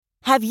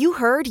Have you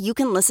heard you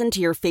can listen to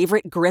your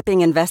favorite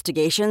gripping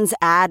investigations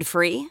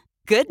ad-free?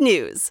 Good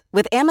news!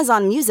 With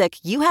Amazon Music,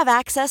 you have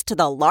access to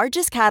the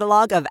largest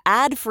catalog of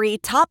ad-free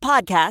top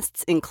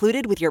podcasts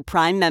included with your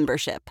Prime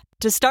membership.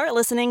 To start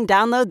listening,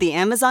 download the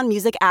Amazon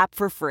Music app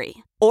for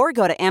free or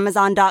go to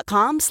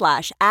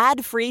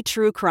amazon.com/ad-free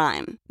true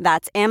crime.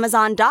 That's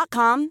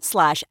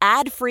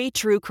amazon.com/ad-free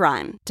true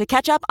crime to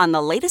catch up on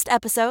the latest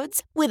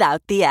episodes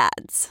without the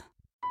ads.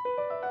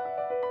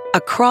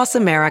 Across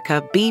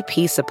America,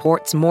 BP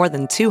supports more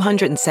than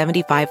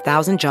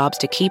 275,000 jobs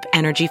to keep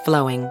energy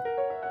flowing.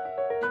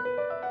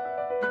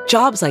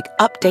 Jobs like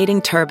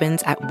updating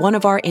turbines at one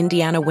of our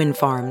Indiana wind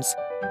farms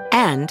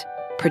and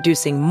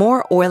producing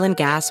more oil and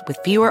gas with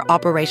fewer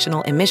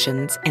operational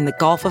emissions in the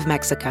Gulf of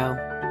Mexico.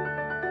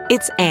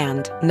 It's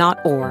and, not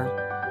or.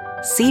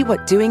 See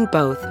what doing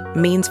both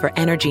means for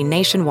energy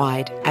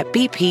nationwide at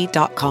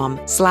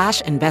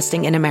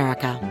bp.com/investing in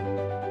America.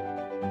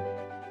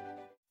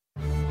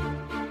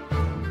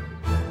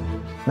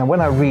 Now,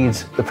 when I read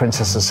the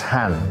princess's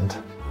hand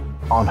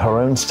on her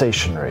own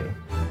stationery,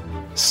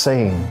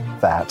 saying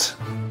that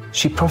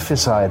she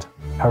prophesied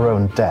her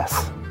own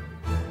death,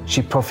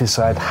 she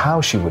prophesied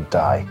how she would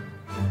die,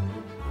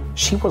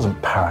 she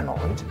wasn't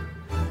paranoid.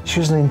 She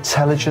was an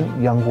intelligent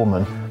young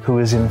woman who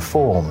is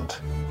informed.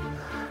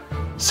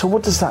 So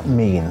what does that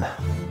mean?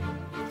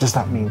 Does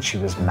that mean she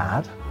was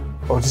mad?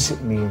 Or does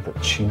it mean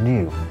that she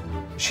knew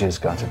she was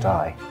going to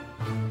die?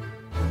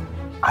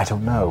 I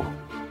don't know.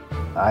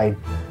 I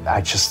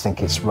just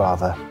think it's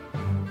rather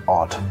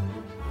odd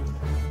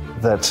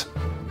that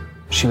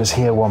she was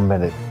here one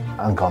minute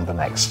and gone the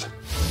next.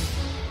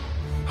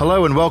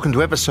 Hello and welcome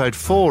to episode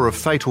 4 of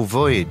Fatal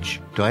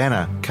Voyage,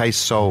 Diana, Case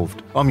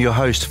Solved. I'm your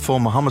host,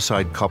 former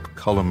homicide cop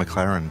Colin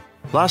McLaren.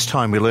 Last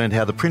time we learned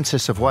how the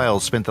Princess of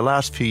Wales spent the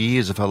last few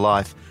years of her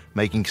life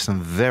making some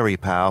very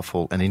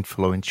powerful and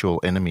influential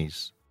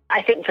enemies.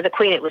 I think for the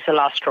Queen it was the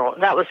last straw.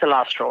 That was the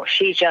last straw.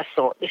 She just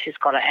thought, this has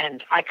got to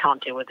end. I can't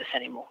deal with this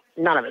anymore.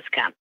 None of us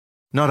can.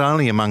 Not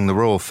only among the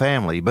royal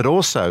family, but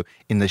also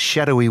in the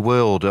shadowy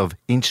world of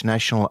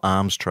international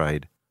arms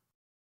trade.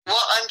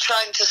 What I'm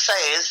trying to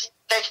say is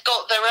they've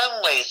got their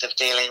own ways of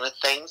dealing with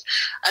things.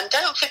 And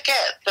don't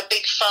forget, the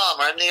big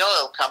pharma and the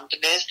oil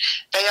companies,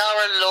 they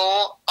are a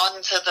law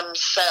unto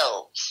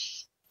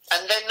themselves.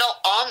 And they're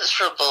not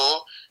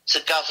answerable to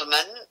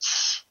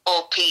governments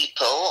or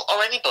people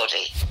or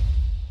anybody.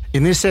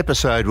 In this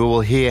episode, we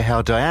will hear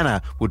how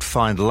Diana would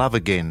find love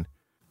again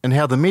and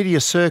how the media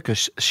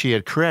circus she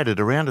had created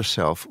around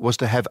herself was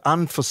to have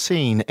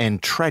unforeseen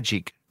and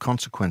tragic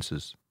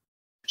consequences.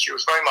 She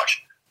was very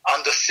much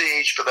under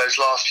siege for those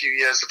last few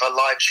years of her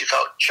life. She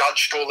felt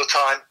judged all the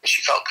time.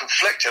 She felt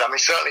conflicted. I mean,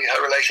 certainly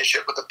her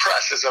relationship with the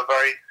press is a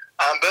very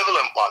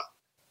ambivalent one.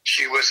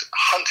 She was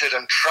hunted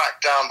and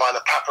tracked down by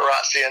the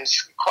paparazzi, and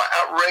quite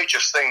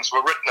outrageous things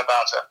were written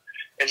about her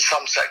in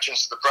some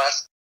sections of the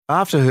press.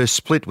 After her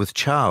split with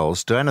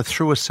Charles, Diana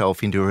threw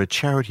herself into her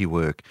charity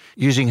work,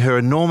 using her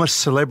enormous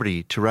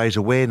celebrity to raise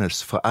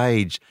awareness for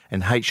AIDS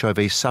and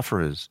HIV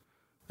sufferers,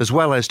 as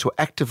well as to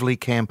actively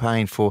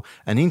campaign for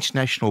an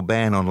international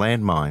ban on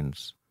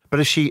landmines. But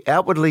as she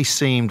outwardly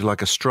seemed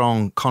like a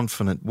strong,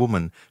 confident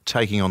woman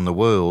taking on the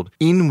world,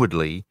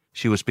 inwardly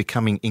she was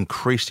becoming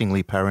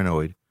increasingly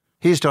paranoid.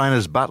 Here's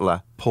Diana's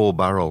butler, Paul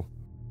Burrell.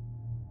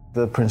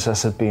 The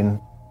princess had been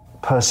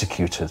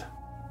persecuted,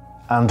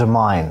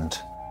 undermined,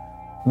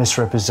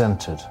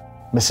 misrepresented,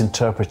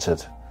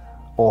 misinterpreted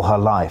all her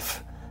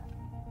life.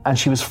 And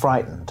she was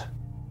frightened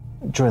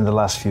during the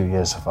last few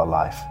years of her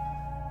life.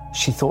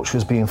 She thought she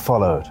was being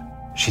followed.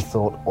 She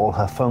thought all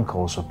her phone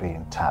calls were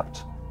being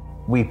tapped.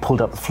 We pulled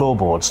up the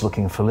floorboards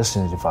looking for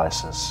listening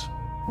devices.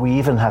 We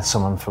even had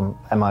someone from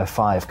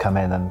MI5 come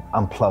in and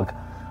unplug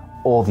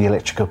all the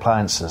electric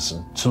appliances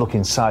and to look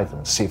inside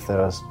them to see if there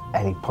was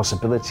any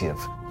possibility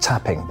of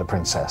tapping the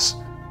princess.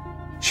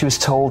 She was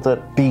told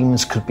that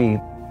beams could be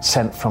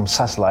sent from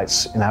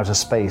satellites in outer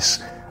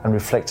space and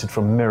reflected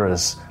from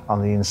mirrors on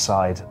the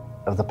inside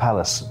of the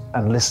palace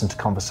and listened to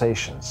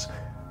conversations.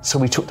 So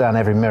we took down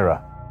every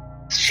mirror.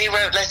 She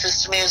wrote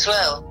letters to me as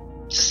well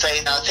to say,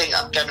 I think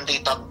I'm going to be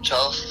bumped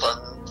off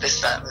on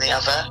this, that and the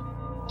other.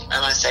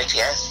 And I said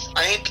yes.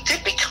 I mean, it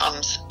did become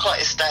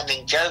quite a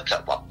standing joke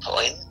at one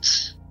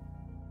point.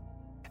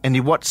 And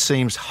in what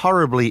seems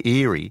horribly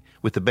eerie,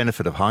 with the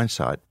benefit of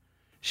hindsight,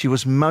 she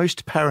was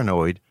most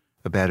paranoid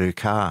about her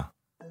car.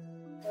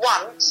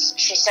 Once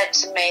she said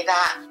to me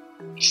that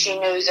she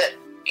knew that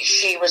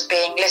she was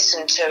being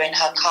listened to in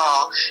her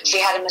car. She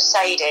had a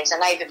Mercedes, a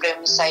navy blue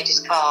Mercedes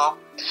car,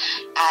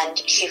 and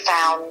she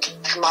found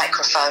a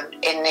microphone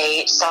in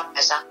the sun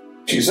visor.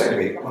 She said to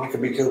me, I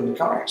could be killed in a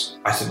car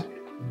accident. I said,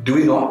 do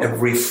we not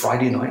every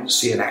Friday night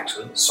see an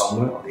accident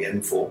somewhere on the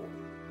M4?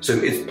 So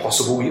it's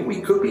possible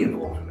we could be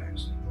involved in an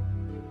accident.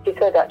 She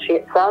said, actually,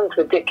 it sounds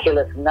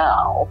ridiculous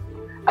now,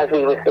 as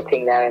we were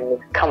sitting there in the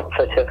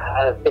comfort of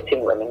her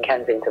sitting room in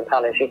Kensington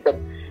Palace. She said,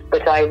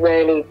 but I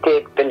really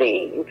did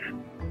believe,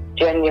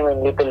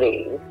 genuinely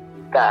believe,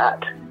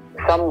 that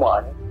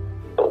someone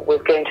was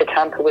going to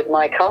tamper with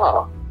my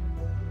car.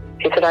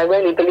 She said, I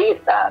really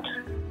believed that.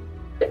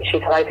 She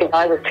said, I think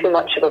I was too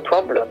much of a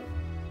problem.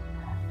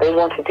 They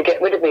wanted to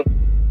get rid of me.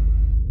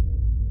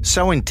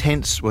 So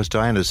intense was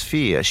Diana's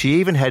fear, she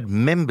even had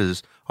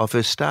members of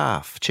her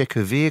staff check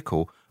her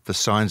vehicle for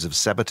signs of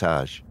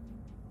sabotage.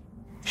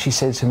 She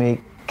said to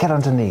me, get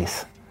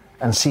underneath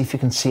and see if you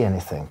can see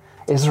anything.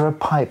 Is there a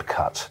pipe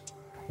cut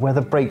where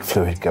the brake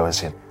fluid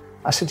goes in?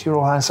 I said, to Your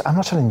Royal Highness, I'm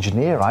not an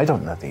engineer, I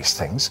don't know these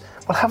things.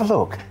 Well, have a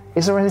look.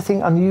 Is there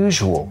anything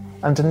unusual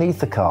underneath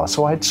the car?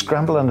 So I'd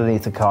scramble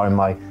underneath the car in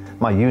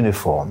my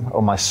uniform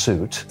or my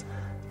suit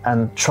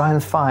and try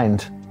and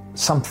find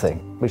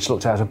something which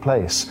looked out of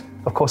place.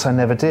 Of course, I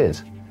never did.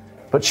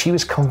 But she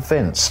was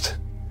convinced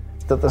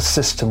that the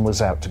system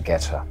was out to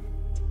get her.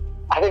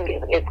 I think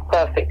it's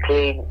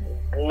perfectly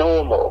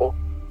normal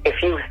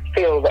if you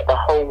feel that the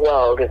whole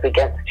world is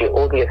against you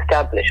or the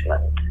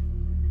establishment,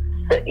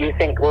 that you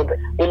think, well,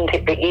 wouldn't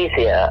it be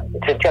easier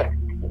to just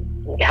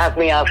have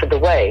me out of the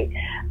way?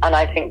 And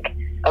I think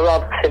a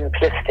rather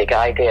simplistic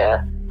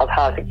idea of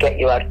how to get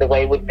you out of the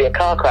way would be a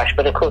car crash.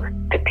 But of course,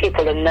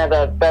 people are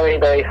never, very,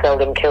 very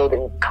seldom killed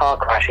in car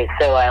crashes,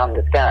 so I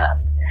understand,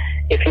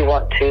 if you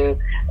want to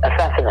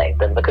assassinate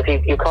them, because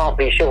you can't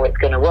be sure it's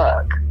going to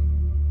work.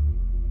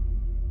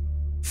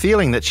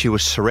 Feeling that she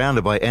was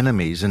surrounded by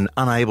enemies and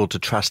unable to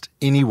trust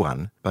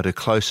anyone but her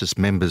closest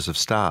members of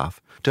staff,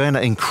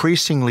 Diana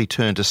increasingly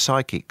turned to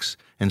psychics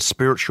and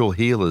spiritual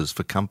healers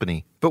for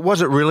company. But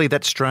was it really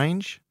that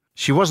strange?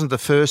 She wasn't the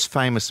first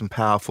famous and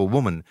powerful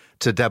woman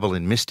to dabble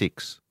in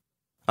mystics.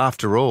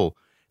 After all,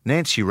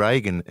 Nancy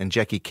Reagan and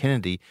Jackie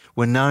Kennedy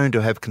were known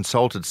to have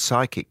consulted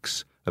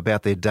psychics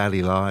about their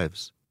daily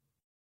lives.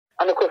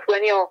 And of course,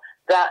 when you're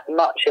that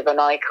much of an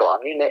icon,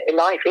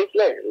 life is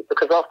lonely,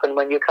 because often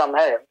when you come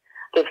home,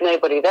 there's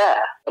nobody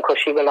there. Of course,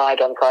 she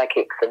relied on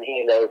psychics and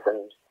healers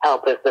and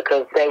helpers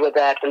because they were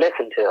there to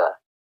listen to her.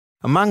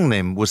 Among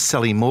them was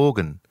Sally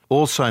Morgan,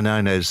 also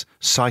known as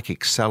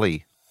Psychic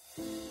Sally.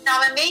 Now,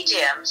 I'm a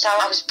medium, so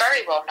I was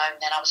very well known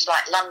then. I was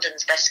like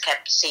London's best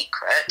kept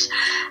secret,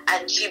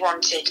 and she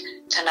wanted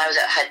to know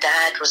that her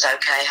dad was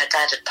okay. Her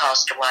dad had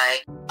passed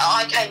away.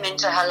 I came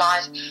into her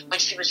life when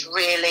she was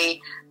really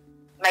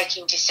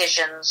making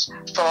decisions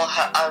for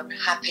her own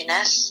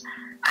happiness,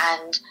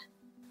 and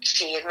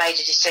she had made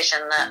a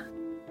decision that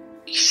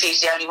she's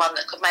the only one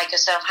that could make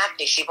herself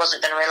happy. She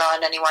wasn't going to rely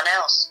on anyone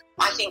else.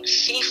 I think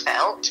she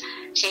felt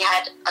she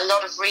had a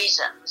lot of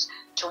reasons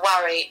to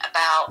worry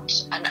about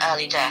an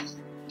early death.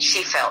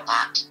 She felt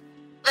that.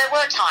 There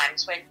were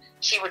times when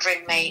she would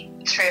ring me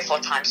 3 or 4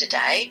 times a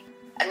day,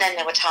 and then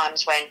there were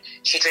times when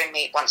she'd ring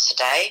me once a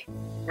day,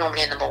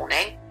 normally in the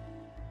morning.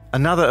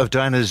 Another of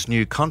Diana's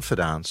new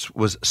confidants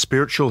was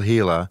spiritual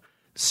healer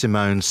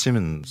Simone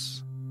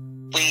Simmonds.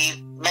 We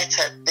met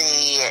at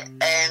the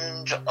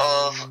end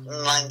of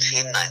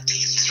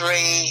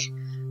 1993.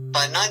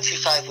 By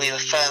 95, we were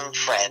firm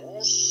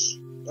friends.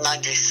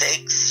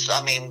 96,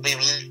 we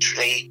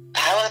literally,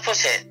 how would I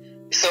put it?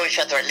 We saw each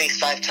other at least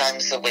 5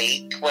 times a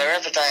week.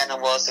 Wherever Diana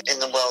was in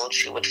the world,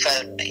 she would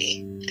phone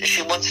me.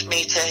 She wanted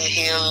me to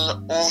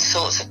heal all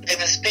sorts of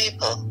famous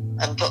people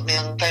and put me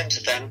on the phone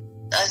to them.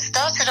 I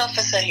started off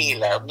as a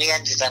healer, and we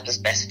ended up as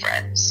best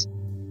friends.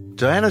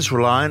 Diana's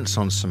reliance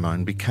on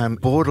Simone became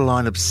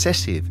borderline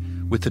obsessive,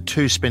 with the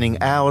two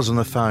spending hours on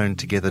the phone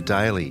together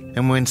daily.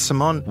 And when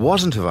Simone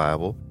wasn't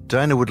available,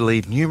 Diana would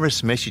leave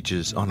numerous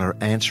messages on her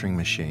answering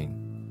machine.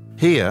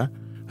 Here,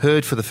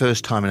 heard for the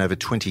first time in over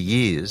 20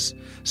 years,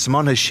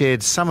 Simone has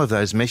shared some of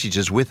those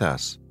messages with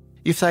us.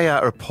 If they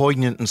are a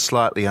poignant and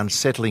slightly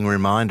unsettling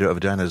reminder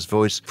of Diana's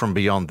voice from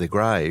beyond the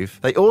grave,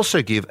 they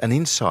also give an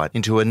insight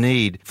into a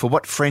need for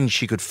what friends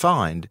she could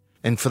find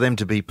and for them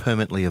to be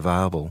permanently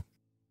available.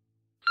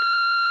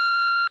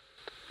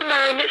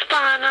 Hello, it's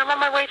Diana. I'm on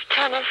my way to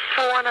tennis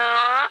for 1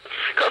 hour.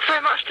 Got so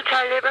much to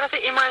tell you, but I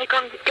think you might have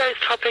gone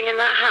ghost hopping in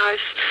that house.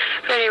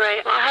 But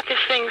anyway, I'll have this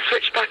thing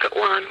switched back at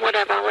 1.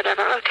 Whatever.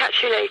 I'll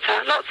catch you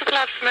later. Lots of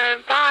love,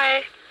 Simone.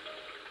 Bye.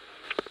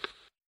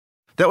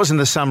 That was in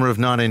the summer of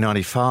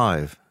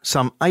 1995.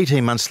 Some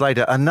 18 months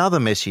later, another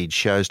message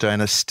shows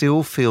Diana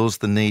still feels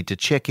the need to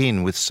check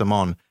in with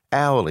Simone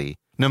hourly,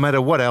 no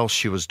matter what else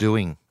she was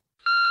doing.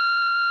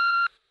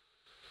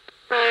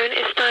 Simone,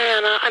 it's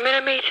Diana. I'm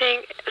in a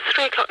meeting. It's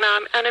 3 o'clock now.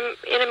 I'm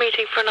in a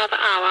meeting for another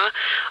hour.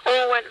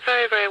 All went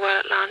very, very well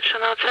at lunch,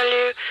 and I'll tell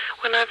you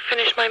when I've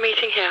finished my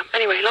meeting here.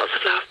 Anyway, lots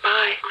of love.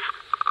 Bye.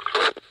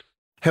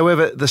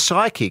 However, the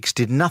psychics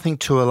did nothing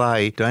to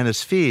allay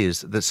Diana's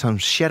fears that some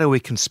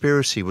shadowy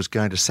conspiracy was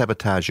going to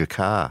sabotage her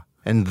car.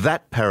 And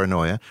that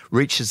paranoia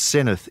reached its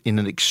zenith in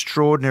an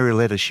extraordinary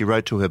letter she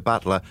wrote to her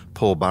butler,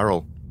 Paul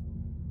Burrell.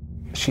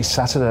 She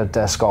sat at her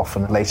desk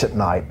often late at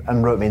night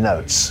and wrote me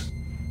notes.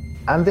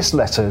 And this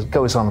letter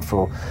goes on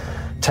for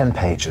 10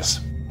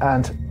 pages.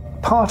 And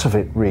part of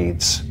it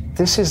reads,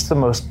 "This is the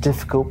most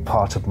difficult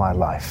part of my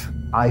life.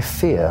 I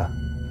fear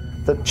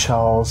that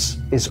Charles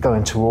is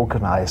going to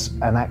organise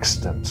an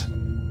accident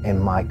in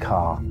my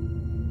car.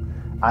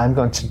 I'm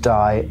going to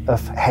die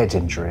of head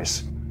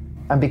injuries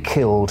and be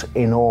killed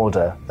in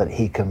order that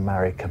he can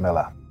marry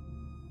Camilla."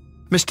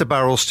 Mr.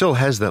 Burrell still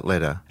has that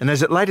letter, and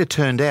as it later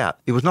turned out,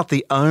 it was not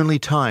the only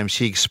time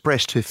she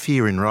expressed her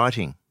fear in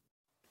writing.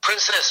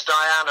 Princess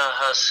Diana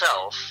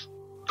herself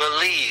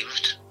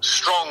believed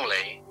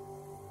strongly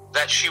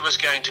that she was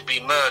going to be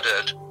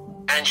murdered,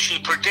 and she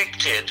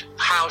predicted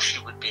how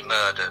she would be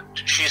murdered.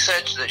 She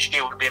said that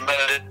she would be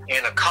murdered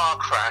in a car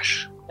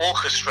crash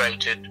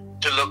orchestrated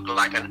to look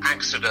like an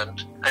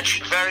accident, and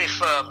she very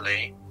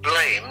firmly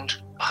blamed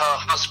her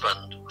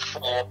husband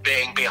for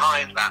being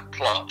behind that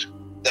plot.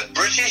 The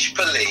British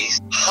police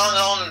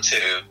hung on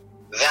to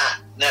that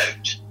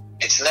note.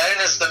 It's known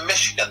as the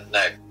Michigan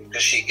note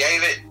because she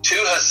gave it to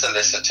her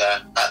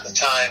solicitor at the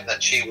time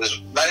that she was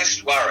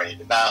most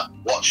worried about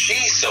what she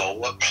saw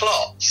were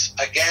plots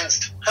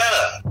against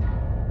her.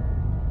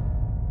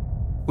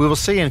 We will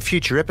see in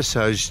future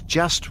episodes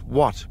just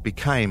what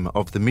became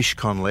of the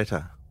Mishcon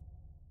letter.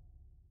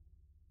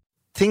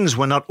 Things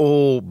were not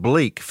all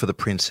bleak for the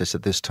princess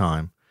at this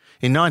time.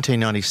 In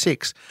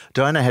 1996,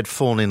 Diana had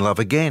fallen in love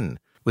again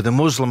with a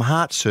Muslim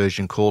heart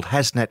surgeon called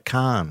Hasnat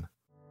Khan.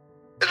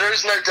 There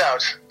is no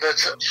doubt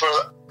that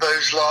for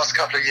those last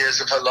couple of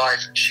years of her life,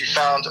 she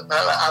found an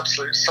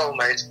absolute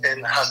soulmate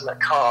in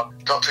Hasnat Khan.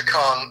 Dr.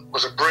 Khan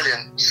was a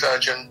brilliant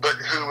surgeon, but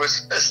who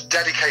was as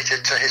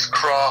dedicated to his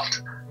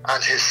craft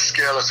and his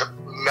skill as a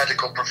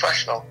medical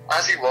professional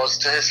as he was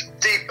to his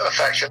deep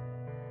affection.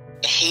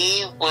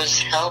 He was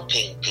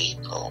helping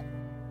people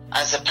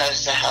as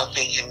opposed to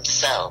helping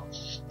himself.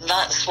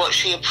 That's what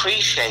she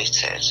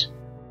appreciated.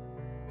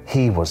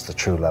 He was the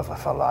true love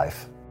of her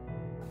life.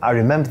 I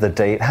remember the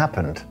day it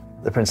happened.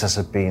 The princess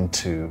had been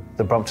to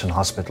the Brompton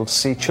Hospital to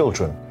see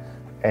children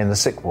in the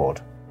sick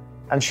ward.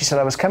 And she said,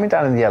 I was coming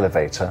down in the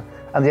elevator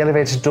and the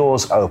elevator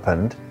doors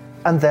opened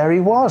and there he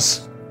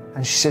was.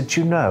 And she said,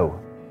 you know,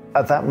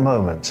 at that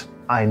moment,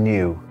 I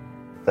knew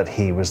that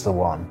he was the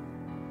one.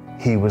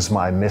 He was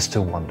my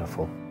Mr.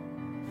 Wonderful.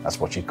 That's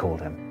what she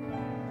called him.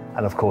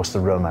 And of course, the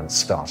romance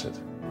started.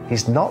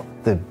 He's not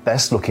the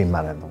best looking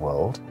man in the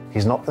world.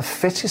 He's not the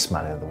fittest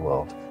man in the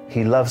world.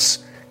 He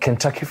loves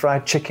Kentucky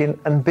Fried Chicken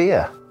and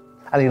beer.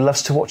 And he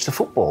loves to watch the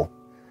football.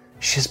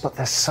 She says, but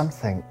there's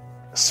something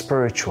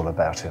spiritual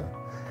about him.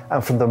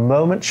 And from the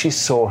moment she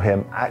saw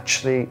him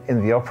actually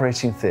in the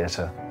operating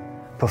theatre,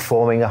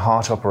 performing a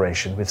heart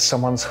operation with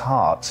someone's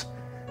heart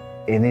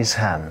in his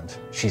hand,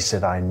 she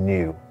said, I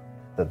knew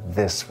that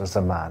this was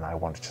the man I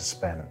wanted to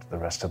spend the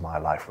rest of my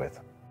life with.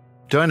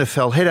 Diana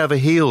fell head over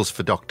heels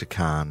for Dr.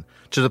 Khan,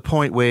 to the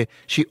point where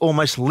she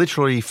almost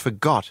literally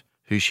forgot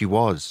who she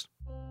was.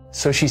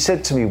 So she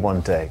said to me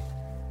one day,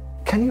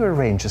 can you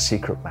arrange a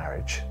secret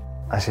marriage?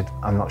 I said,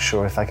 I'm not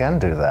sure if I can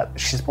do that.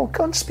 She said, well,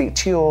 go and speak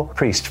to your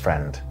priest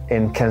friend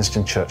in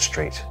Kensington Church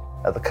Street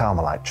at the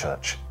Carmelite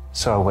Church.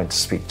 So I went to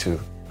speak to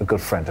a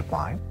good friend of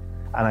mine,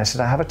 and I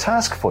said, I have a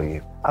task for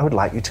you. I would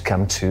like you to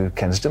come to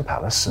Kensington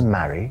Palace and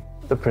marry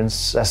the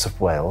Princess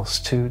of Wales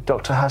to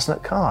Dr.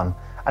 Hasnat Khan.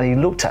 And he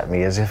looked at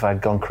me as if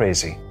I'd gone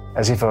crazy,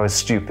 as if I was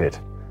stupid.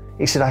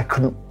 He said, I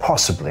couldn't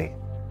possibly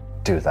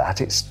do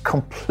that. It's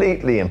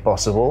completely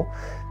impossible.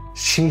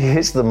 She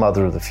is the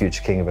mother of the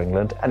future King of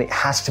England, and it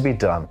has to be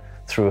done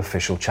through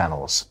official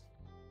channels.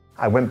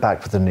 I went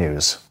back with the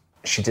news.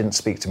 She didn't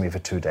speak to me for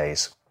 2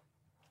 days.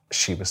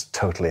 She was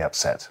totally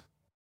upset.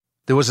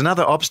 There was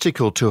another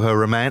obstacle to her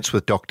romance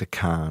with Dr.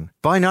 Khan.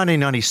 By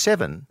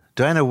 1997,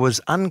 Diana was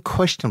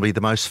unquestionably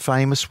the most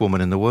famous woman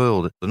in the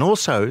world, and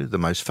also the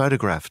most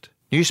photographed.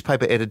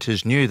 Newspaper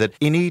editors knew that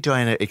any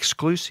Diana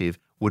exclusive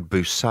would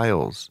boost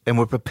sales and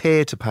were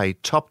prepared to pay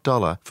top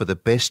dollar for the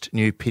best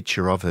new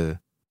picture of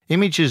her.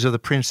 Images of the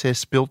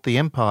princess built the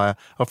empire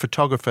of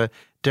photographer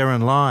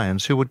Darren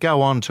Lyons, who would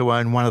go on to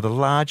own one of the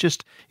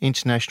largest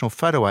international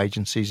photo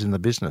agencies in the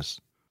business.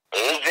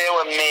 There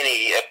were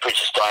many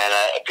Princess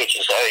Diana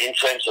pictures. In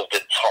terms of the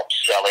top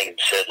selling,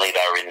 certainly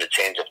they were in the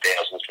tens of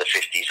thousands, the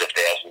 50s of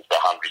thousands, the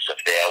hundreds of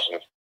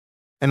thousands.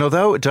 And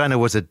although Diana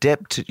was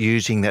adept at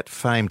using that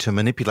fame to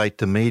manipulate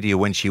the media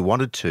when she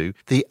wanted to,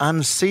 the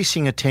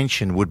unceasing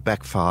attention would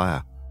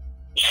backfire.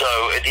 So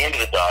at the end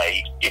of the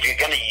day, if you're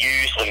going to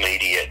use the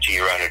media to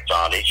your own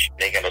advantage,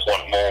 they're going to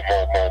want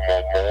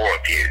more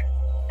of you.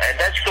 And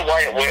that's the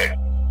way it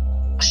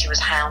worked. She was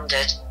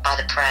hounded by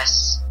the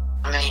press.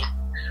 I mean,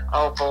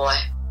 oh boy,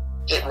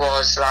 it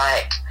was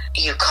like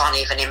you can't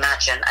even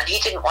imagine. And he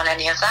didn't want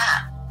any of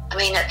that. I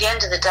mean, at the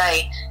end of the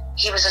day,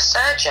 he was a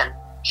surgeon.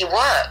 He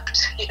worked,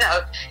 he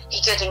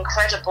did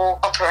incredible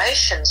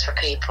operations for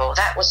people.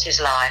 That was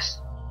his life.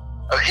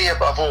 He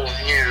above all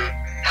knew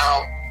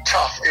how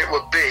tough it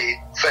would be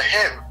for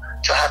him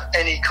to have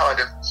any kind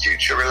of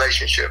future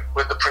relationship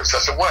with the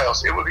Princess of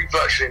Wales. It would be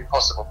virtually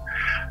impossible.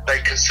 They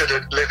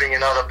considered living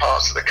in other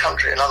parts of the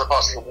country, in other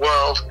parts of the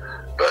world,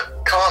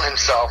 but Khan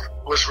himself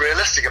was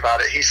realistic about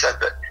it. He said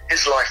that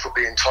his life would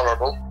be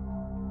intolerable.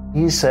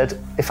 He said,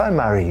 if I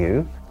marry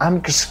you,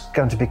 I'm just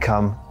going to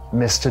become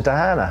Mr.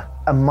 Diana,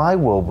 and my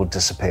world will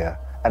disappear,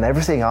 and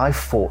everything I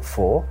fought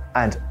for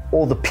and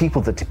all the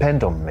people that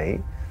depend on me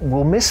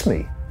will miss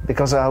me,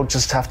 because I'll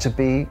just have to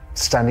be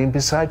standing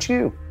beside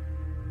you.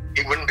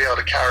 He wouldn't be able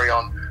to carry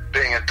on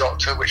being a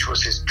doctor, which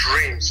was his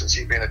dream since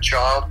he'd been a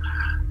child.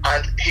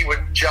 and he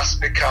would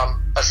just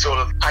become a sort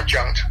of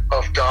adjunct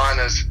of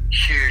Diana's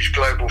huge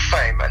global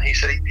fame, and he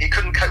said he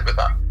couldn't cope with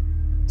that.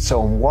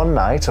 So on one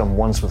night on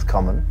Wandsworth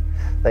Common,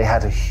 they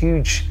had a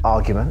huge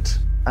argument,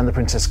 and the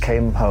princess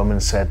came home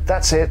and said,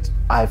 "That's it,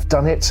 I've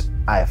done it,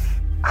 I've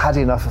had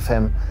enough of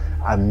him,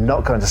 I'm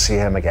not going to see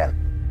him again."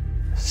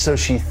 So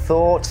she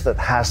thought that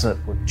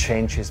Hasnett would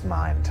change his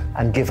mind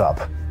and give up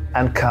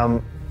and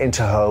come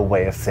into her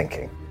way of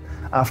thinking.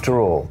 After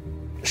all,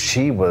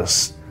 she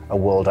was a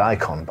world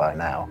icon by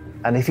now,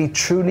 and if he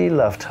truly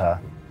loved her,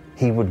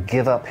 he would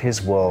give up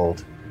his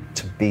world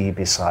to be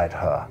beside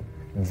her.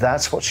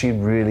 That's what she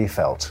really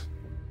felt.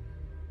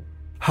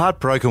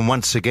 Heartbroken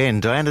once again,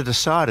 Diana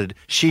decided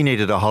she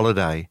needed a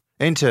holiday.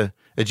 Enter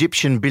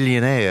Egyptian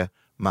billionaire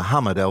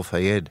Mohammed Al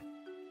Fayed.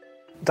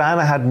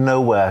 Diana had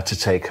nowhere to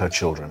take her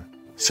children,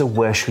 so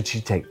where should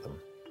she take them?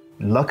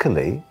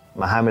 Luckily,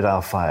 Mohammed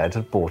Al Fayed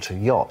had bought a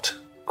yacht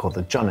called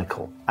the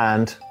Jonicle,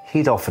 and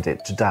he'd offered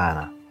it to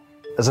Diana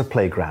as a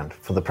playground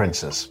for the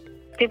princess.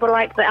 People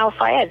liked the Al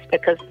Fayeds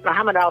because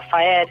Mohammed Al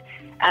Fayed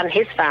and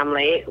his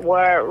family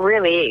were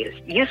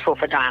really useful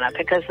for Diana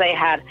because they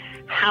had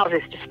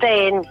houses to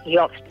stay in,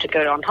 yachts to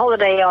go on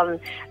holiday on,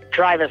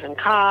 drivers and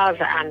cars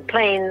and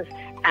planes,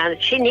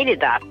 and she needed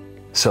that.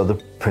 So the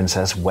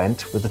princess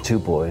went with the two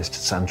boys to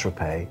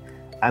Saint-Tropez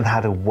and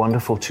had a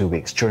wonderful 2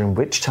 weeks, during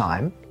which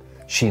time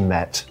she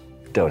met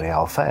Dodi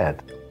Al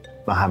Fayed,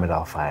 Mohammed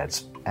Al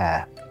Fayed's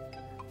heir.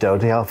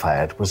 Dodi Al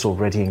Fayed was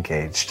already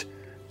engaged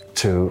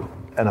to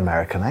an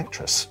American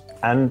actress,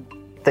 and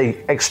they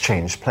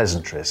exchanged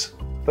pleasantries.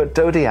 But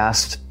Dodi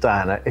asked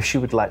Diana if she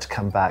would like to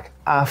come back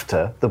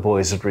after the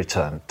boys had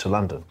returned to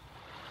London.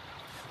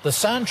 The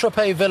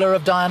Saint-Tropez villa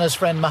of Diana's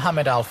friend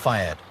Mohammed Al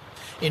Fayed.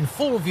 In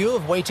full view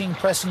of waiting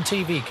press and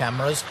TV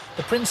cameras,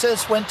 the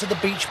princess went to the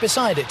beach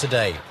beside it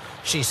today.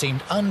 She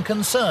seemed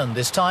unconcerned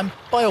this time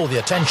by all the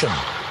attention.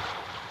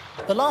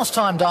 The last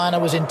time Diana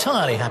was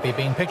entirely happy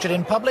being pictured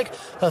in public,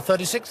 her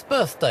 36th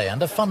birthday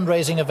and a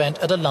fundraising event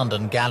at a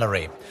London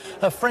gallery.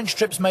 Her French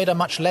trips made her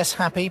much less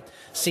happy.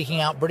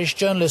 Seeking out British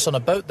journalists on a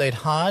boat they'd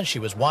hired, she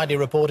was widely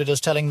reported as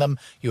telling them,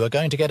 "You are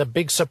going to get a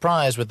big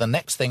surprise with the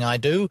next thing I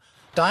do."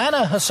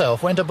 Diana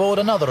herself went aboard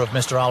another of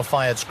Mr. Al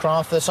Fayed's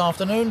craft this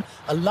afternoon,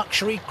 a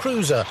luxury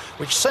cruiser,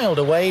 which sailed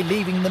away,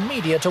 leaving the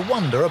media to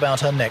wonder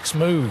about her next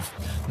move.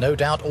 No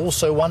doubt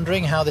also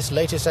wondering how this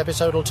latest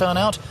episode will turn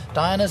out,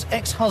 Diana's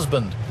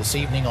ex-husband, this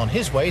evening on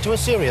his way to a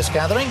serious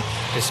gathering,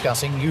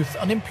 discussing youth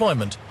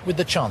unemployment with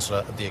the Chancellor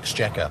of the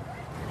Exchequer.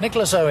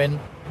 Nicholas Owen,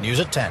 News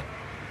at 10.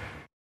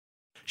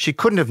 She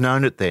couldn't have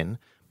known it then,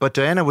 but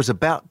Diana was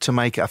about to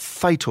make a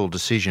fatal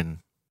decision.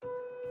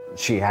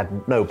 She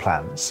had no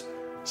plans.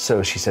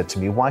 So she said to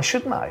me, "Why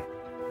shouldn't I?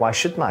 Why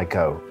shouldn't I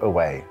go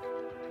away?"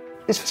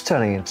 This was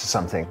turning into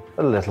something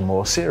a little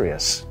more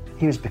serious.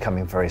 He was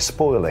becoming very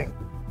spoiling,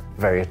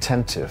 very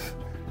attentive,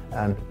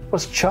 and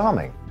was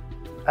charming.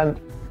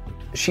 And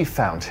she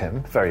found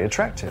him very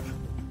attractive.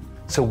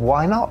 So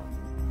why not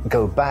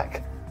go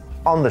back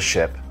on the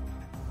ship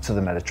to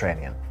the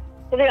Mediterranean?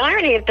 Well, the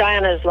irony of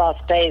Diana's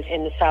last days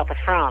in the south of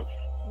France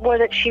were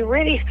that she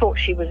really thought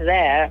she was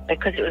there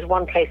because it was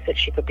one place that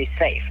she could be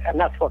safe, and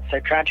that's what's so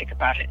tragic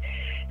about it.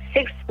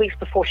 6 weeks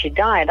before she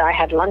died, I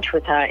had lunch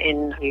with her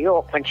in New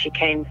York when she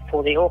came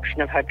for the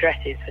auction of her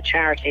dresses for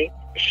charity.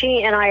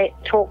 She and I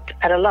talked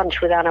at a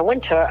lunch with Anna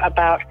Wintour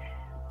about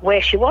where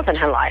she was in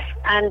her life,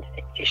 and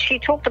she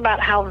talked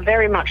about how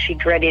very much she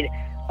dreaded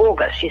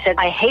August. She said,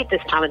 "I hate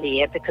this time of the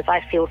year because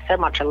I feel so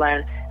much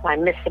alone, I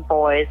miss the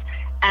boys,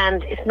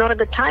 and it's not a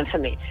good time for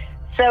me."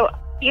 So,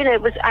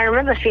 I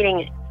remember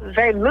feeling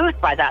very moved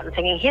by that and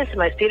thinking, here's the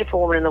most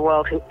beautiful woman in the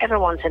world who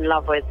everyone's in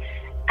love with,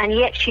 and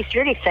yet she's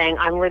really saying,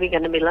 I'm really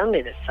going to be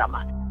lonely this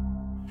summer.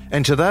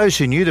 And to those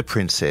who knew the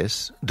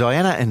princess,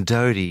 Diana and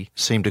Dodi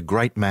seemed a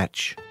great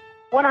match.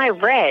 When I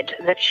read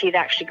that she'd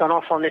actually gone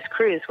off on this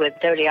cruise with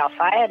Dodi Al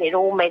Fayed, it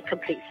all made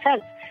complete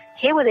sense.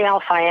 Here were the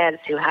Al Fayeds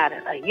who had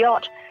a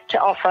yacht to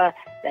offer,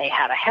 they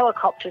had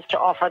helicopters to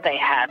offer, they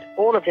had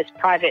all of this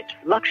private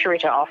luxury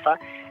to offer.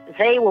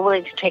 They were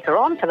willing to take her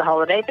on for the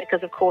holiday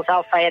because, of course,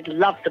 Al Fayed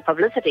loved the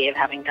publicity of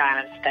having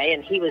Diana stay,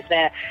 and he was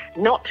there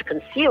not to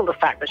conceal the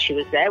fact that she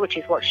was there, which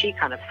is what she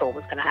kind of thought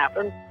was going to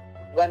happen.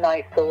 When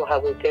I saw her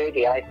with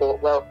Dodi, I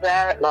thought, well,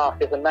 there at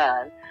last is a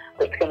man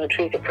that's going to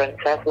treat a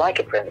princess like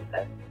a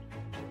princess.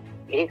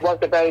 He was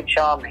a very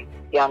charming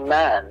young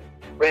man,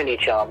 really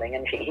charming,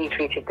 and he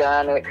treated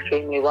Diana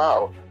extremely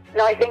well.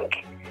 And I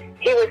think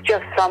he was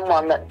just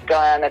someone that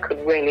Diana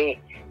could really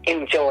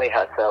enjoy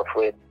herself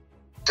with.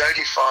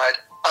 Dodi Fayed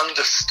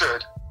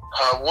understood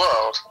her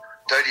world.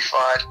 Dodi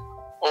Fayed,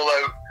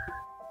 although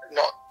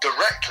not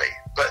directly,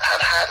 but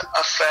had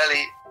a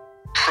fairly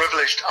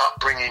privileged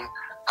upbringing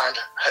and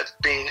had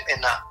been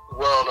in that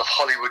world of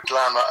Hollywood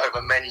glamour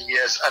over many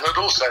years, and had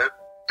also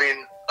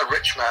been a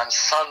rich man's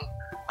son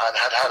and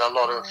had a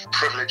lot of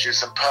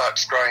privileges and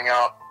perks growing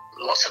up,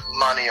 lots of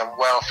money and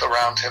wealth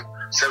around him.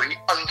 So he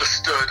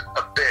understood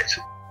a bit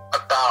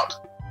about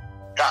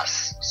that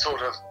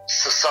sort of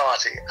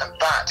society, and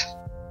that,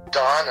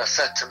 Diana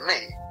said to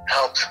me,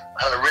 helped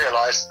her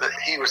realise that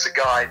he was the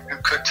guy who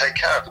could take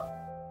care of her.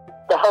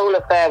 The whole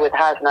affair with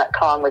Hasnat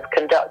Khan was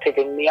conducted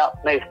in the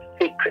utmost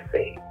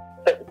secrecy.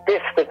 But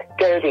this with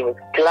Dodi was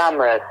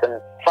glamorous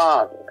and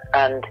fun,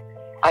 and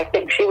I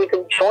think she was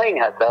enjoying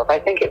herself. I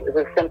think it was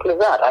as simple as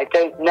that. I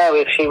don't know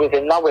if she was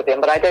in love with him,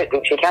 but I don't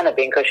think she can have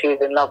been because she was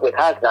in love with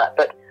Hasnat.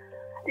 But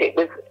it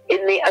was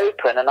in the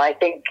open, and I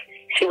think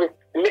she was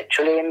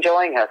literally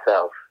enjoying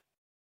herself.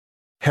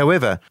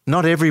 However,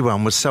 not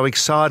everyone was so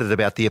excited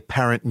about the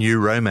apparent new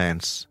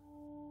romance.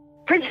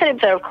 Prince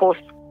Philip, though, of course,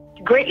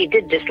 greatly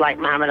did dislike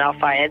Mohammed Al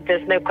Fayed.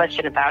 There's no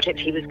question about it.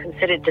 He was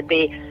considered to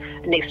be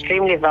an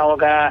extremely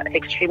vulgar,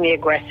 extremely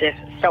aggressive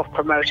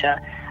self-promoter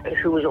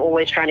who was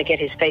always trying to get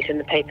his face in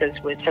the papers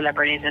with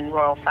celebrities and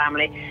royal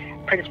family.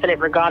 Prince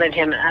Philip regarded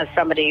him as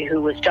somebody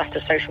who was just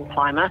a social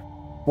climber.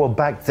 Well,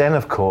 back then,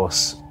 of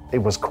course, it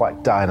was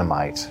quite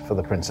dynamite for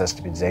the princess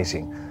to be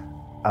dating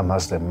a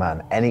Muslim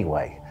man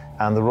anyway.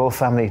 And the royal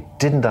family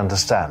didn't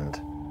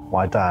understand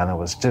why Diana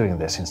was doing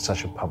this in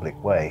such a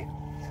public way.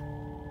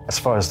 As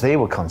far as they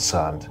were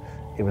concerned,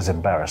 it was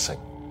embarrassing.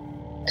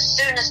 As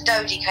soon as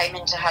Dodi came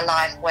into her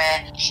life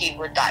where she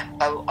would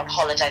go on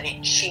holiday,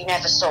 she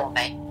never saw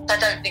me. I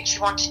don't think she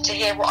wanted to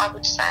hear what I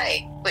would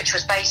say, which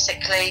was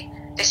basically,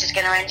 this is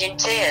going to end in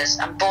tears.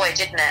 And boy,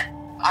 didn't it.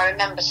 I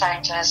remember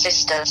saying to her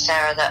sister,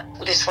 Sarah, that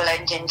this will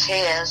end in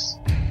tears.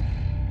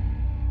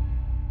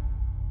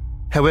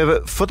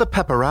 However, for the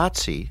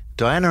paparazzi,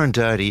 Diana and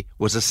Dodi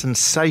was a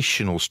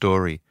sensational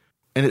story.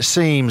 And it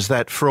seems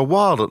that, for a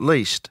while at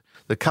least,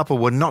 the couple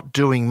were not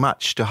doing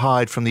much to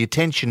hide from the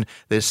attention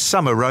their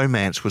summer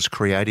romance was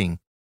creating.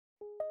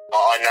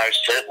 I know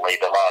certainly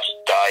the last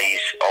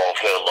days of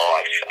her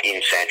life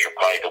in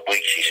Saint-Tropez, the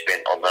week she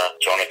spent on the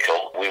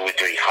Jonacle, we were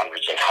doing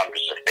hundreds and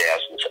hundreds of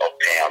thousands of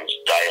pounds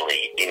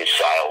daily in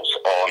sales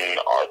on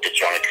the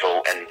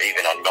Jonacle and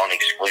even on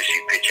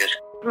non-exclusive pitches.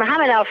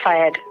 Mohammed Al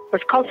Fayed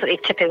was constantly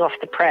tipping off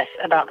the press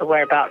about the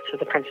whereabouts of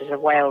the Princess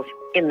of Wales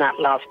in that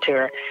last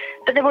tour.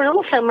 But there were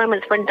also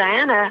moments when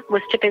Diana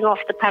was tipping off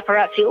the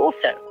paparazzi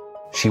also.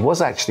 She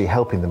was actually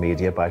helping the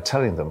media by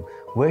telling them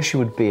where she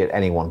would be at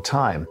any one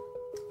time.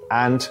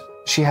 And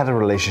she had a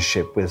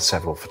relationship with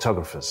several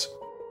photographers.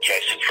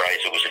 Jason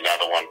Fraser was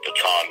another one at the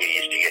time who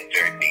used to get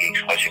very big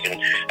exclusive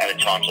and at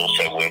times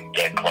also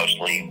worked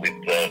closely with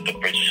the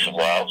Princess of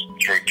Wales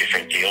through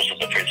different deals that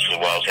the Princess of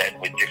Wales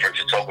had with different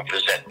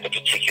photographers at a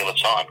particular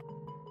time.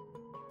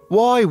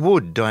 Why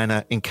would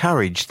Diana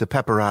encourage the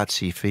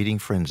paparazzi feeding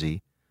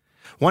frenzy?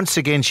 Once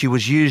again, she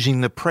was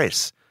using the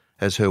press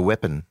as her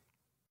weapon.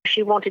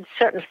 She wanted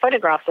certain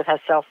photographs of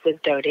herself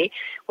with Dodi,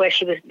 where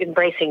she was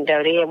embracing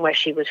Dodi and where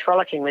she was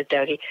frolicking with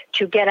Dodi,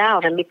 to get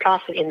out and be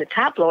plastered in the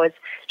tabloids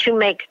to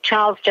make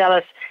Charles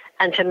jealous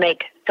and to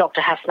make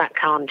Dr. Hasnat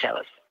Khan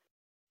jealous.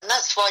 And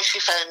that's why she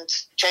found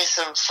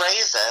Jason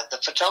Fraser, the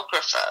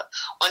photographer,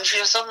 when she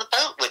was on the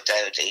boat with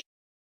Dodi.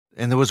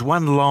 And there was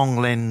one long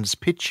lens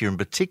picture in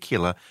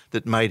particular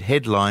that made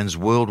headlines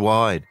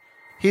worldwide.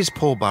 Here's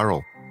Paul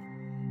Burrell.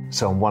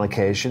 So on one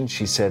occasion,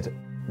 she said,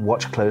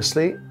 "Watch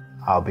closely.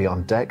 I'll be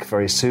on deck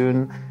very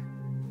soon."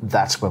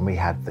 That's when we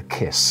had the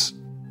kiss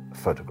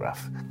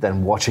photograph.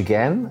 Then watch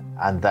again,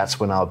 and that's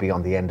when I'll be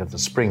on the end of the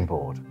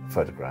springboard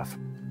photograph.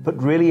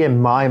 But really,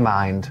 in my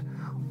mind,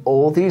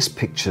 all these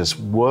pictures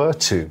were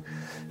to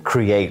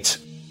create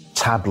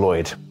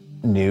tabloid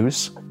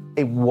news.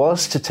 It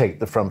was to take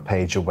the front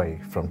page away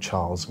from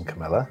Charles and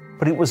Camilla,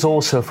 but it was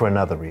also for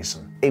another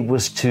reason. It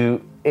was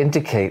to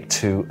indicate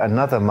to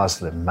another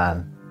Muslim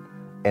man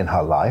in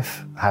her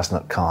life,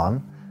 Hasnat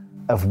Khan,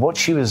 of what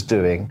she was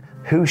doing,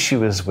 who she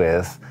was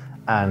with,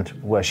 and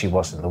where she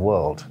was in the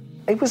world.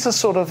 It was a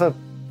sort of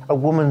a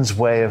woman's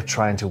way of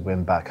trying to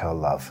win back her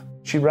love.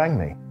 She rang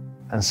me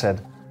and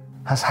said,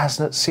 "Has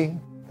Hasnat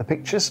seen the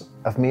pictures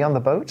of me on the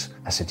boat?"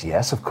 I said,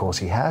 "Yes, of course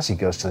he has. He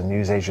goes to the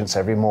newsagents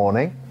every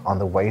morning on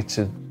the way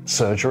to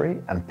surgery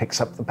and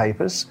picks up the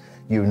papers.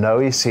 You know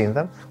he's seen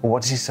them." "Well,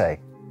 what does he say?"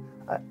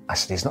 I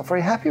said, "He's not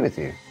very happy with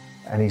you.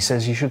 And he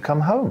says you should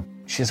come home."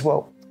 She says,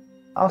 "Well,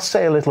 I'll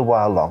stay a little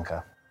while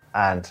longer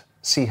and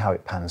see how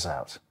it pans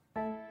out."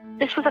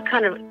 This was a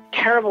kind of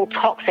terrible,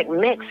 toxic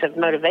mix of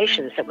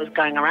motivations that was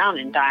going around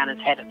in Diana's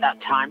head at that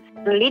time,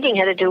 leading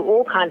her to do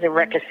all kinds of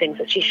reckless things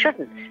that she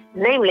shouldn't,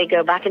 namely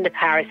go back into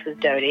Paris with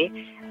Dodi,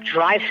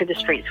 drive through the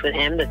streets with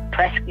him. The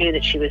press knew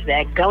that she was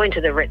there, go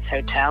into the Ritz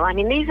Hotel. I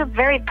mean, these are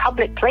very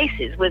public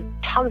places with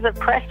tons of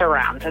press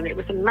around, and it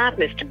was a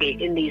madness to be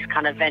in these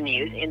kind of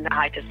venues in the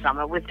height of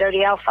summer with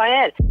Dodi Al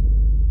Fayed.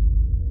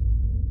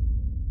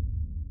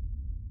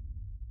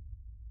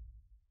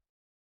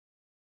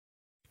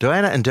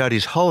 Diana and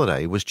Dodi's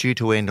holiday was due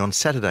to end on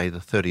Saturday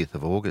the 30th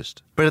of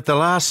August. But at the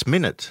last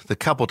minute, the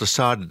couple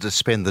decided to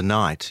spend the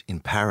night in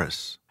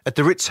Paris, at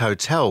the Ritz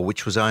Hotel,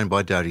 which was owned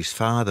by Dodi's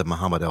father,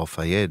 Mohammed Al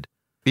Fayed.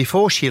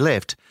 Before she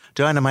left,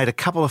 Diana made a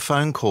couple of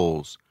phone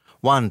calls,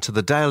 one to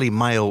the Daily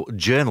Mail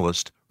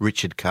journalist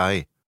Richard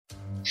Kay.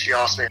 She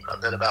asked me a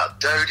bit about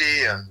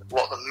Dodi and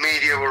what the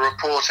media were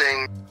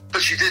reporting,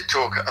 but she did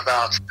talk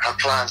about her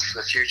plans for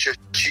the future.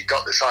 She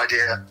got this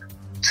idea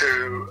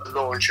to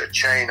launch a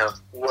chain of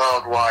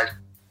worldwide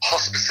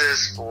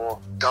hospices for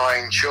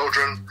dying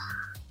children.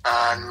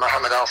 And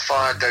Mohammed Al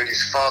Fayed,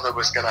 Dodi's father,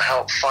 was going to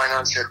help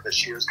finance it, but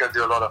she was going to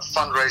do a lot of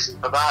fundraising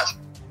for that.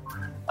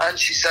 And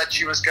she said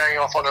she was going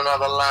off on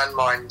another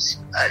landmines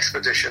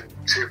expedition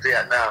to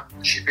Vietnam.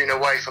 She'd been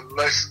away for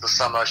most of the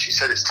summer. She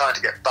said it's time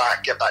to get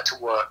back to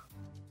work.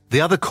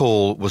 The other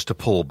call was to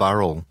Paul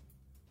Burrell.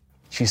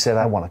 She said,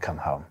 I want to come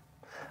home.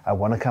 I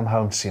want to come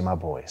home to see my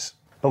boys.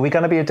 But we're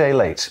going to be a day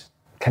late.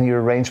 Can you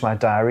arrange my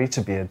diary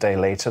to be a day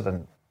later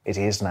than it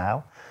is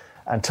now?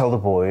 And tell the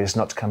boys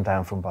not to come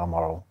down from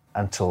Balmoral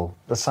until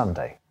the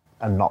Sunday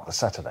and not the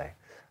Saturday.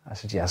 I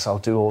said, yes, I'll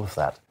do all of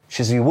that.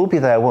 She said, you will be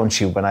there,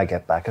 won't you, when I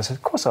get back? I said,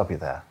 of course I'll be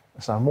there.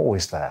 I said, I'm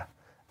always there.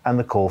 And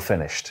the call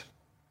finished.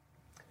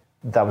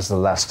 That was the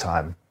last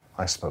time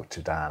I spoke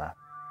to Diana.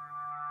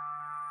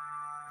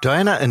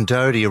 Diana and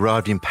Dodi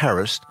arrived in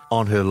Paris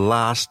on her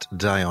last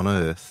day on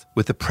Earth,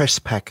 with the press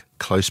pack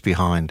close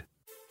behind.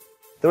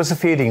 There was a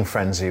feeding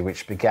frenzy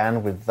which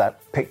began with that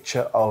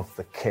picture of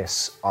the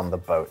kiss on the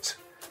boat.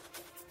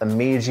 The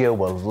media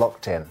were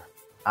locked in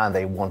and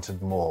they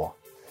wanted more.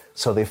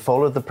 So they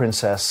followed the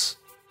princess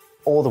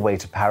all the way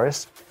to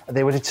Paris, and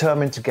they were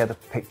determined to get a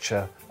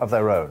picture of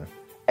their own.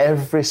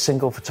 Every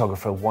single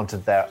photographer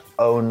wanted their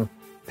own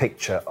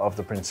picture of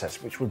the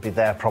princess, which would be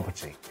their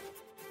property.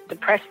 The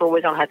press were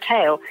always on her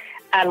tail,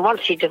 and once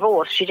she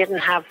divorced, she didn't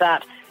have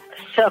that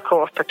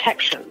circle of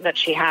protection that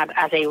she had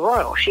as a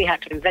royal. She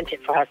had to invent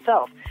it for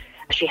herself.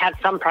 She had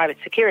some private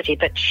security,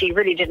 but she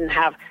really didn't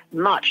have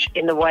much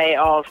in the way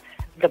of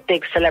the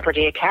big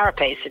celebrity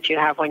carapace that you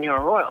have when you're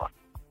a royal.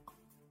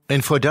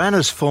 And for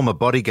Diana's former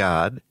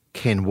bodyguard,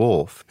 Ken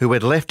Wharf, who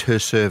had left her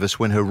service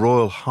when her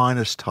Royal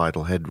Highness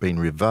title had been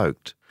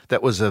revoked,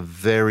 that was a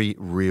very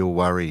real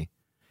worry.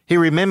 He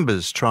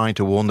remembers trying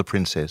to warn the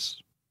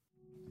princess.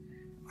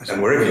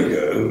 And wherever you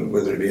go,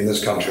 whether it be in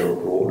this country or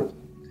abroad,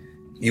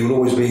 you will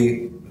always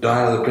be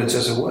Diana, the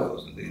Princess of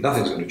Wales.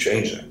 Nothing's going to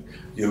change that.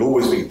 You'll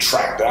always be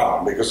tracked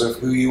down because of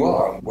who you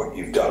are, what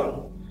you've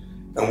done,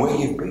 and where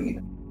you've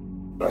been.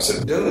 I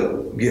said,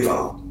 don't give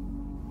up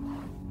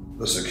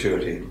the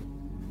security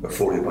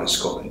afforded by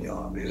Scotland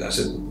Yard, because I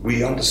said,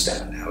 we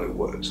understand how it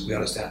works, we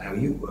understand how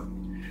you work,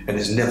 and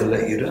it's never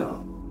let you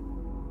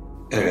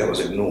down. Anyway, that was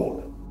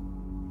ignored.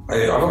 I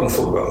haven't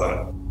thought about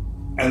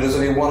that. And there's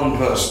only one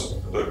person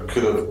that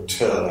could have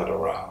turned that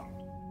around,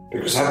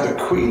 because had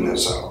the Queen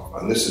herself,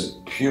 and this is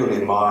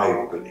purely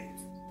my belief,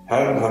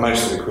 had Her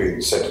Majesty the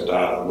Queen said to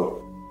Diana,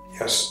 look,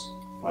 yes,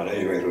 I know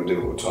you're going through a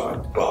difficult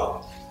time,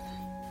 but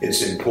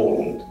it's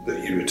important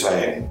that you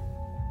retain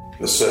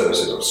the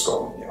services of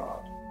Scotland Yard.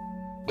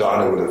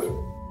 Diana would have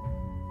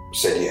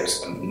said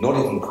yes and not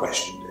even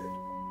questioned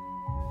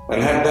it.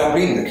 And had that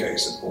been the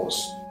case, of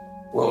course,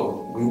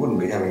 well, we wouldn't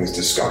be having this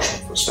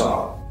discussion for a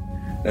start.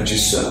 And she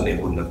certainly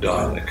wouldn't have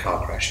died in a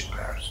car crash in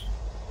Paris.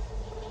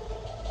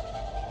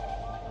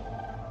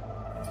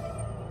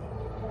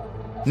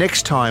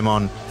 Next time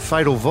on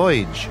Fatal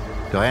Voyage,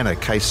 Diana,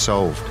 case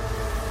solved.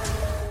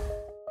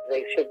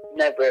 They should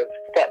never have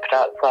stepped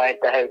outside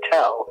the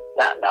hotel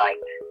that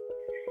night.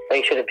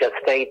 They should have just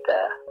stayed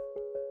there.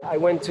 I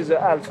went to the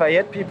Al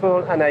Fayed people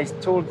and I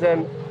told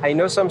them, I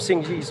know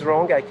something is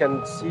wrong. I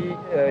can see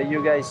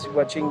you guys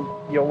watching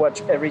your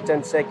watch every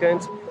 10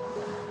 seconds.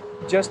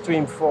 Just to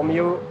inform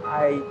you,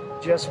 I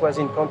just was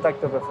in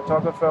contact with a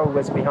photographer who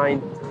was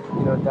behind,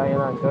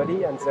 Diana and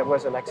Dodi, and there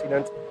was an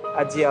accident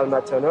at the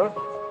Alma Tunnel.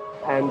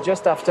 And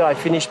just after I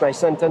finished my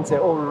sentence, they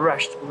all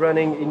rushed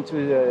running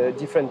into the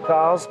different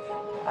cars.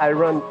 I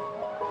ran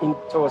in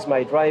towards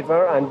my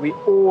driver, and we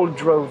all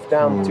drove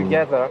down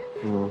together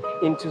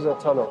into the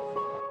tunnel.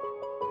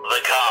 The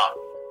car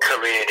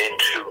careered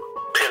into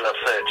pillar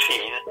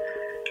 13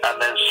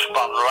 and then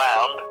spun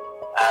round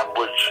and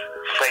was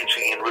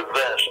facing in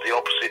reverse, the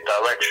opposite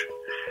direction,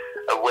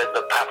 when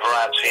the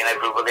paparazzi and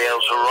everybody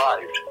else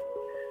arrived.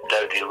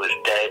 Dodi was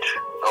dead,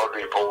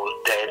 Rodrigo was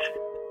dead.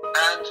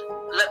 And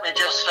let me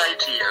just say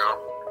to you,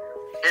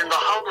 in the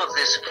whole of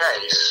this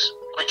case,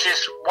 which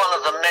is one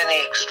of the many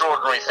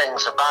extraordinary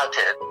things about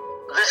it,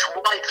 this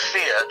white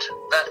Fiat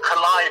that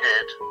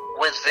collided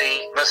with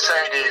the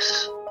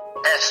Mercedes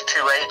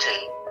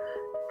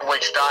S280, in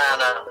which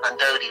Diana and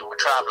Dodi were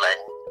travelling,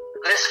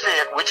 this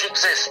Fiat which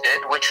existed,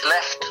 which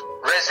left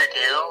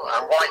residue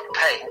and white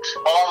paint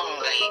on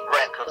the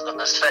wreck of the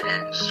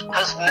Mercedes,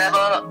 has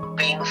never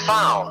been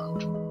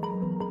found.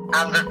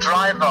 And the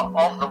driver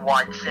of the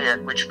white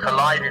Fiat which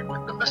collided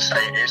with the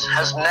Mercedes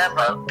has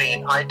never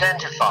been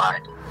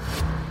identified.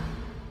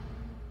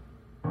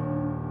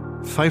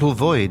 Fatal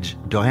Voyage,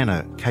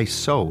 Diana, Case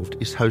Solved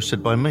is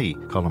hosted by me,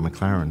 Colin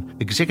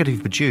McLaren, executive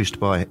produced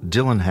by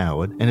Dylan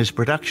Howard, and is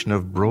production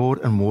of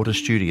Broad and Water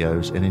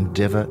Studios and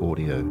Endeavour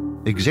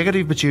Audio.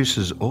 Executive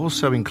producers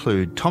also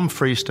include Tom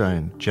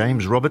Freestone,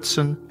 James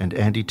Robertson and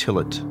Andy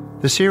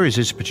Tillett. The series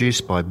is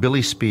produced by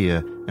Billy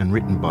Spear and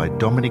written by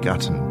Dominic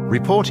Utton.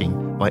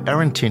 Reporting by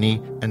Aaron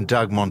Tinney and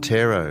Doug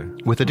Montero,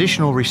 with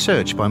additional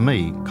research by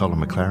me, Colin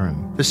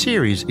McLaren. The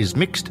series is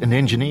mixed and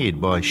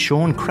engineered by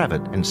Sean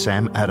Kravitz and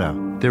Sam Adder.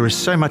 There is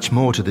so much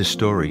more to this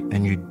story,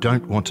 and you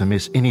don't want to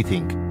miss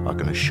anything, I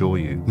can assure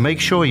you. Make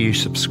sure you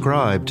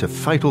subscribe to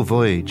Fatal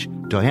Voyage,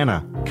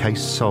 Diana,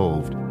 Case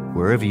Solved,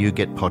 wherever you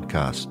get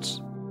podcasts.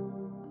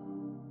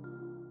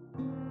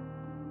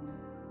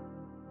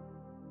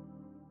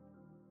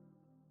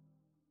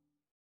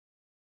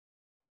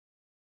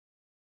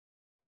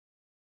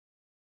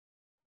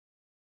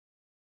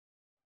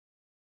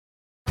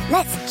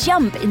 Let's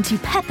jump into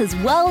Peppa's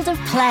world of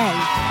play.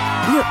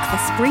 Look for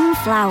spring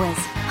flowers,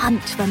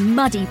 hunt for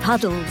muddy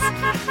puddles,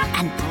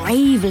 and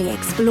bravely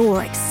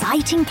explore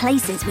exciting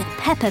places with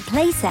Peppa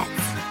playsets.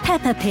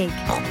 Peppa Pig,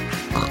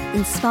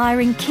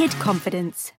 inspiring kid confidence.